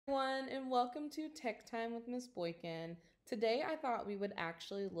Everyone, and welcome to Tech Time with Miss Boykin. Today I thought we would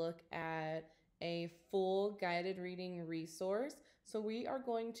actually look at a full guided reading resource. So we are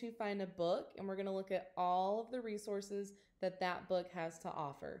going to find a book and we're going to look at all of the resources that that book has to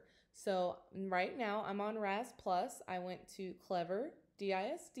offer. So right now I'm on Raz Plus. I went to Clever,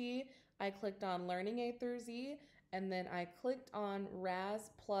 DISD. I clicked on Learning A through Z, and then I clicked on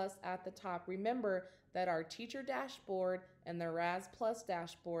Raz Plus at the top. Remember that our teacher dashboard and the Raz Plus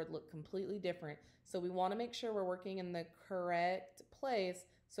dashboard look completely different. So we want to make sure we're working in the correct place.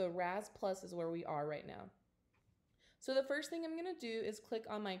 So Raz Plus is where we are right now. So the first thing I'm going to do is click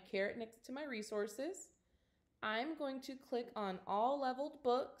on my caret next to my resources. I'm going to click on all leveled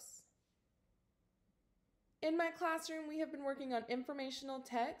books. In my classroom, we have been working on informational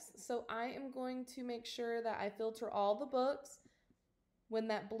text, so I am going to make sure that I filter all the books. When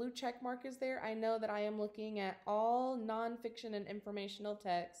that blue check mark is there, I know that I am looking at all nonfiction and informational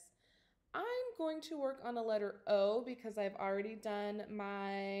text. I'm going to work on a letter O because I've already done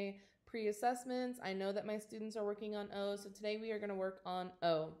my pre-assessments. I know that my students are working on O, so today we are going to work on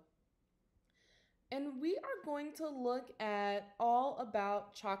O. And we are going to look at All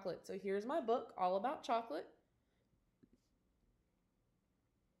About Chocolate. So here's my book, All About Chocolate.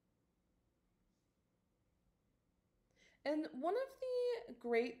 And one of the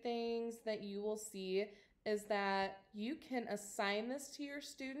great things that you will see is that you can assign this to your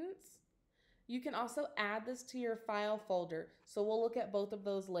students. You can also add this to your file folder. So we'll look at both of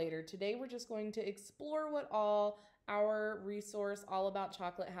those later. Today we're just going to explore what all our resource All About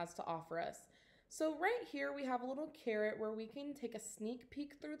Chocolate has to offer us. So right here we have a little caret where we can take a sneak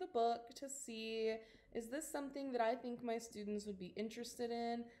peek through the book to see, is this something that I think my students would be interested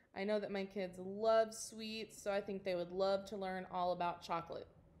in? I know that my kids love sweets, so I think they would love to learn all about chocolate.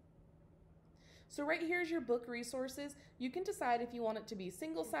 So right here is your book resources. You can decide if you want it to be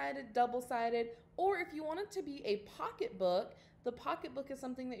single-sided, double-sided, or if you want it to be a pocket book. The pocket book is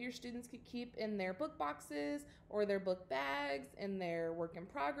something that your students could keep in their book boxes or their book bags, in their work in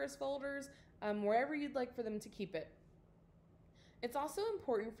progress folders, wherever you'd like for them to keep it. It's also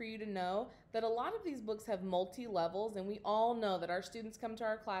important for you to know that a lot of these books have multi-levels, and we all know that our students come to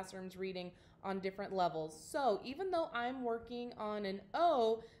our classrooms reading on different levels. So even though I'm working on an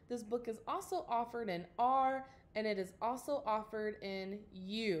O, this book is also offered in R, and it is also offered in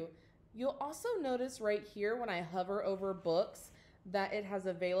U. You'll also notice right here when I hover over books that it has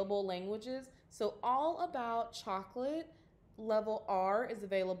available languages. So All About Chocolate level R is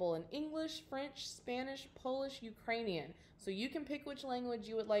available in English, French, Spanish, Polish, Ukrainian. So you can pick which language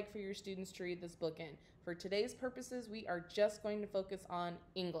you would like for your students to read this book in. For today's purposes, we are just going to focus on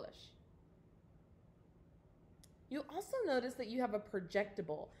English. You'll also notice that you have a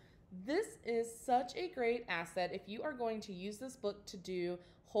projectable. This is such a great asset if you are going to use this book to do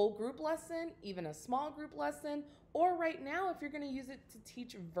whole group lesson, even a small group lesson, or right now if you're going to use it to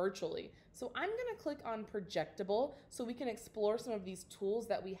teach virtually. So I'm going to click on projectable so we can explore some of these tools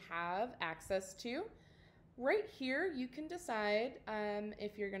that we have access to. Right here, you can decide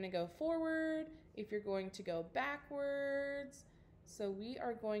if you're going to go forward, if you're going to go backwards. So we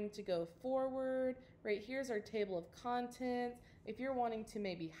are going to go forward. Right here's our table of contents. If you're wanting to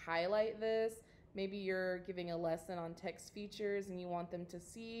maybe highlight this, maybe you're giving a lesson on text features and you want them to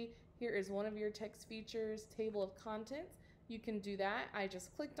see, here is one of your text features, table of contents. You can do that. I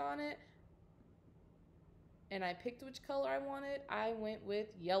just clicked on it and I picked which color I wanted. I went with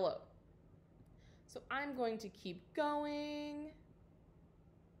yellow. So I'm going to keep going.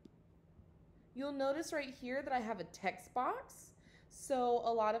 You'll notice right here that I have a text box. So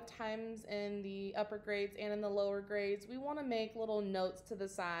a lot of times in the upper grades and in the lower grades, we want to make little notes to the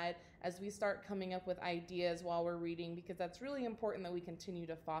side as we start coming up with ideas while we're reading, because that's really important that we continue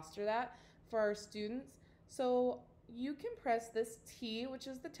to foster that for our students. So you can press this T, which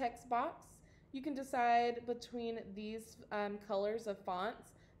is the text box. You can decide between these colors of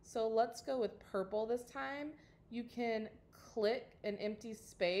fonts. So let's go with purple this time. You can click an empty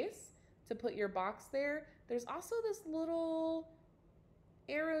space to put your box there. There's also this little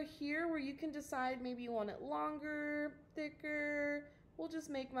arrow here where you can decide maybe you want it longer, thicker. We'll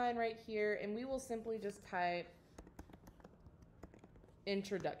just make mine right here and we will simply just type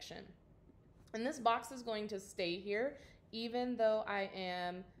introduction. And this box is going to stay here even though I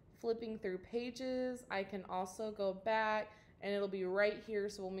am flipping through pages. I can also go back and it'll be right here,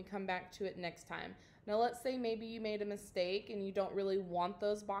 so when we come back to it next time. Now let's say maybe you made a mistake and you don't really want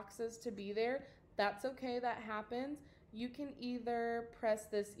those boxes to be there. That's okay, that happens. You can either press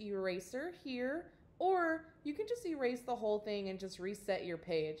this eraser here, or you can just erase the whole thing and just reset your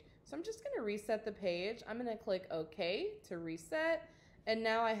page. So I'm just gonna reset the page. I'm gonna click OK to reset, And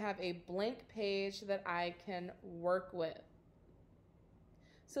now I have a blank page that I can work with.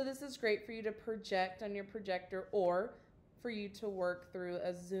 So this is great for you to project on your projector or for you to work through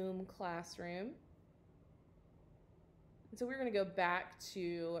a Zoom classroom. And so we're going to go back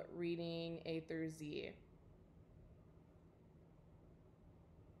to reading A through Z.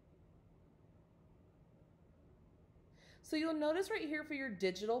 So you'll notice right here for your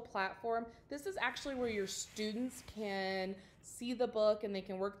digital platform, this is actually where your students can see the book and they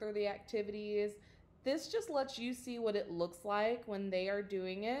can work through the activities. This just lets you see what it looks like when they are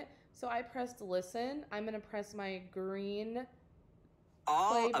doing it. So I pressed listen. I'm going to press my green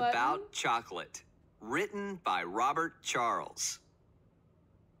All play button. About Chocolate, written by Robert Charles.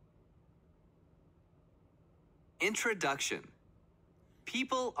 Introduction.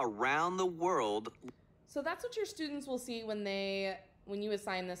 People around the world. So that's what your students will see when you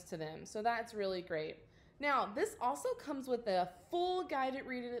assign this to them. So that's really great. Now, this also comes with a full guided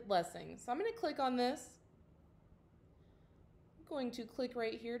reading lesson. So I'm going to click on this. I'm going to click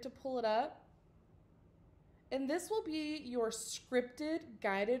right here to pull it up. And this will be your scripted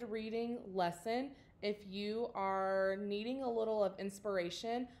guided reading lesson if you are needing a little of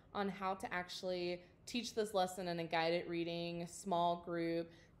inspiration on how to actually teach this lesson in a guided reading, small group.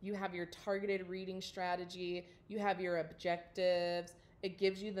 You have your targeted reading strategy, you have your objectives, it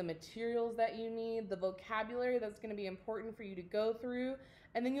gives you the materials that you need, the vocabulary that's going to be important for you to go through.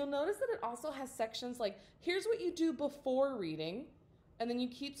 And then you'll notice that it also has sections like, here's what you do before reading. And then you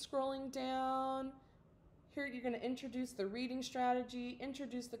keep scrolling down. Here you're going to introduce the reading strategy,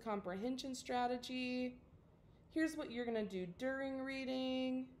 introduce the comprehension strategy. Here's what you're going to do during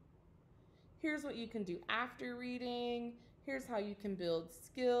reading. Here's what you can do after reading. Here's how you can build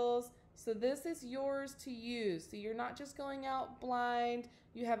skills. So this is yours to use. So you're not just going out blind.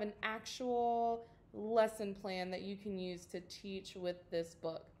 You have an actual lesson plan that you can use to teach with this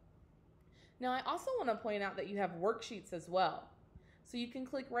book. Now, I also want to point out that you have worksheets as well. So you can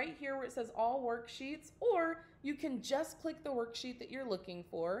click right here where it says all worksheets, or you can just click the worksheet that you're looking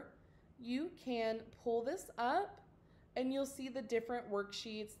for. You can pull this up and you'll see the different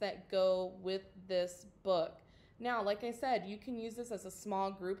worksheets that go with this book. Now, like I said, you can use this as a small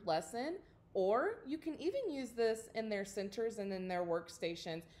group lesson, or you can even use this in their centers and in their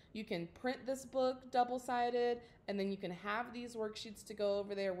workstations. You can print this book double-sided, and then you can have these worksheets to go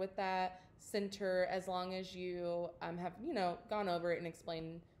over there with that center as long as you have, gone over it and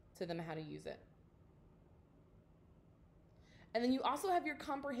explained to them how to use it. And then you also have your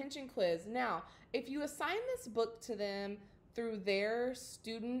comprehension quiz. Now, if you assign this book to them through their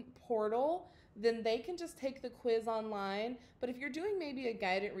student portal, then they can just take the quiz online. But if you're doing maybe a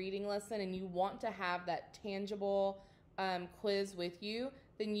guided reading lesson and you want to have that tangible quiz with you,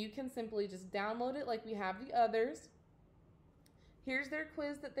 then you can simply just download it like we have the others. Here's their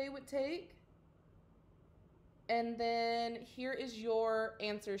quiz that they would take. And then here is your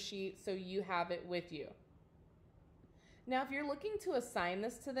answer sheet so you have it with you. Now, if you're looking to assign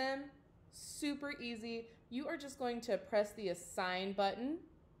this to them, super easy. You are just going to press the assign button.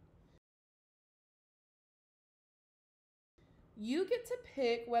 You get to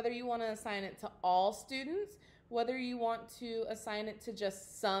pick whether you want to assign it to all students, whether you want to assign it to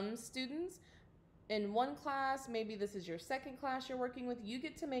just some students in one class. Maybe this is your second class you're working with. You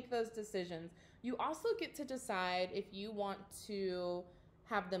get to make those decisions. You also get to decide if you want to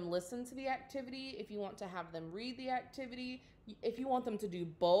have them listen to the activity, if you want to have them read the activity, if you want them to do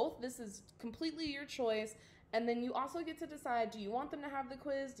both. This is completely your choice. And then you also get to decide, do you want them to have the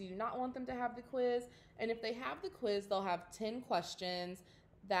quiz? Do you not want them to have the quiz? And if they have the quiz, they'll have 10 questions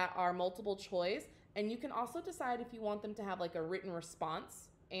that are multiple choice. And you can also decide if you want them to have like a written response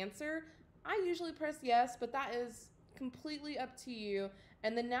answer. I usually press yes, but that is completely up to you.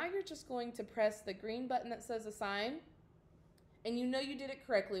 And then now you're just going to press the green button that says assign. And you know you did it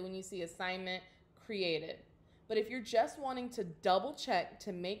correctly when you see assignment created. But if you're just wanting to double check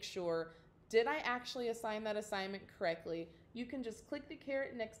to make sure, did I actually assign that assignment correctly? You can just click the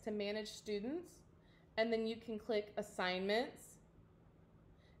caret next to Manage Students, and then you can click Assignments.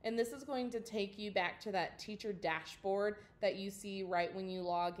 And this is going to take you back to that teacher dashboard that you see right when you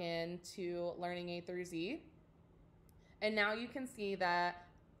log in to Learning A through Z. And now you can see that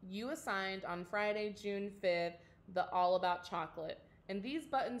you assigned on Friday, June 5th, the All About Chocolate. And these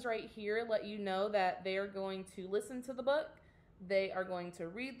buttons right here let you know that they are going to listen to the book, they are going to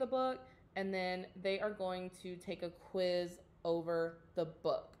read the book, and then they are going to take a quiz over the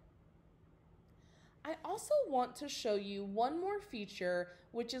book. I also want to show you one more feature,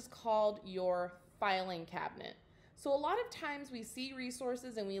 which is called your filing cabinet. So a lot of times we see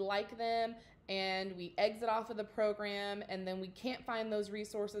resources and we like them and we exit off of the program, and then we can't find those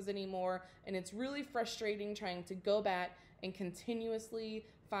resources anymore, and it's really frustrating trying to go back and continuously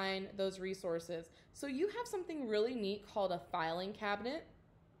find those resources. So you have something really neat called a filing cabinet.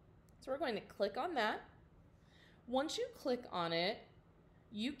 So we're going to click on that. Once you click on it,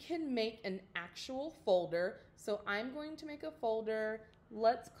 you can make an actual folder. So I'm going to make a folder.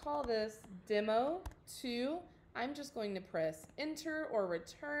 Let's call this Demo 2. I'm just going to press enter or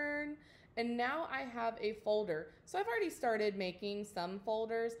return. And now I have a folder. So I've already started making some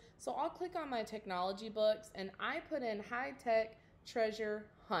folders. So I'll click on my technology books and I put in high tech treasure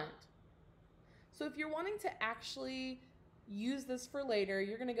hunt. So if you're wanting to actually use this for later,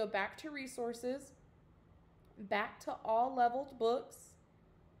 you're going to go back to resources, back to all leveled books.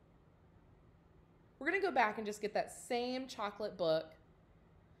 We're going to go back and just get that same chocolate book.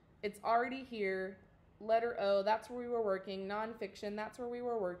 It's already here. Letter O, that's where we were working. Nonfiction, that's where we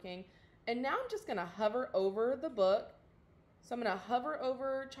were working. And now I'm just going to hover over the book. So I'm going to hover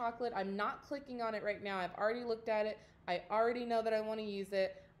over chocolate. I'm not clicking on it right now. I've already looked at it. I already know that I want to use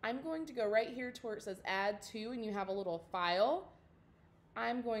it. I'm going to go right here to where it says add to, and you have a little file.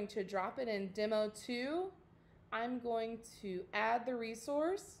 I'm going to drop it in Demo 2. I'm going to add the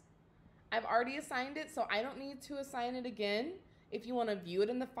resource. I've already assigned it, so I don't need to assign it again. If you want to view it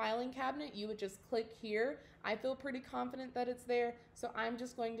in the filing cabinet, you would just click here. I feel pretty confident that it's there, so I'm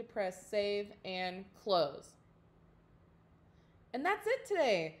just going to press save and close. And that's it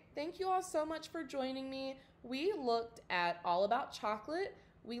today. Thank you all so much for joining me. We looked at All About Chocolate.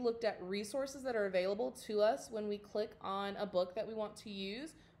 We looked at resources that are available to us when we click on a book that we want to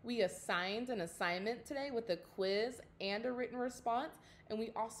use. We assigned an assignment today with a quiz and a written response, and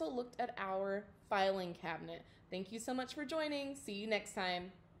we also looked at our filing cabinet. Thank you so much for joining. See you next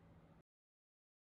time.